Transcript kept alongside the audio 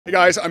Hey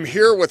guys, I'm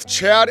here with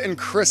Chad and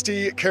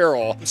Christy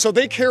Carroll. So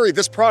they carry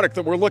this product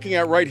that we're looking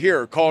at right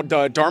here called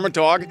Dharma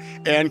Dog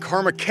and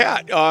Kharma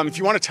Cat. If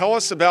you want to tell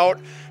us about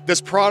this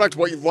product,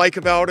 what you like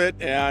about it,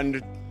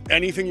 and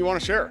anything you want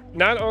to share.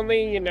 Not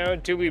only,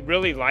 do we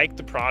really like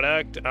the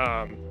product,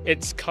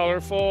 it's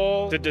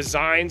colorful, the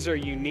designs are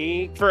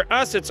unique. For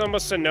us, it's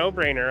almost a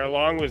no-brainer,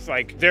 along with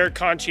like their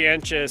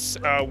conscientious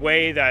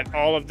way that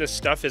all of this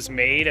stuff is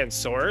made and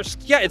sourced.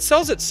 Yeah, it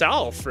sells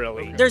itself,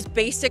 really. There's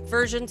basic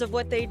versions of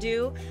what they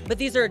do, but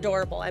these are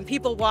adorable. And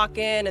people walk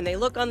in and they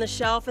look on the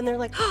shelf and they're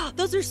like, oh,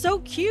 those are so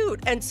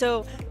cute. And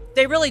so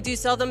they really do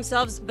sell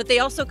themselves, but they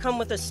also come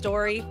with a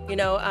story,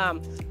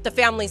 the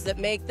families that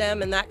make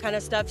them and that kind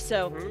of stuff.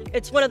 So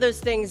it's one of those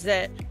things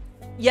that,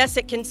 yes,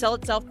 it can sell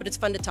itself, but it's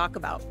fun to talk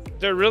about.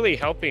 They're really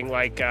helping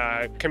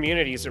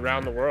communities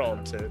around the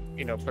world to,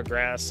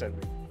 progress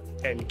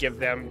and give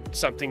them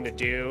something to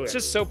do. It's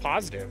just so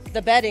positive.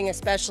 The bedding,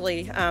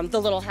 especially, the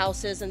little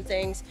houses and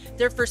things,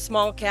 they're for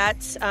small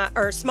cats,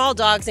 or small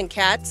dogs and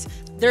cats.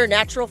 They're a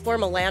natural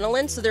form of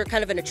lanolin, so they're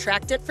kind of an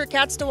attractant for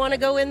cats to want to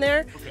go in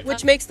there,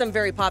 which makes them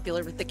very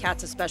popular with the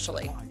cats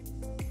especially.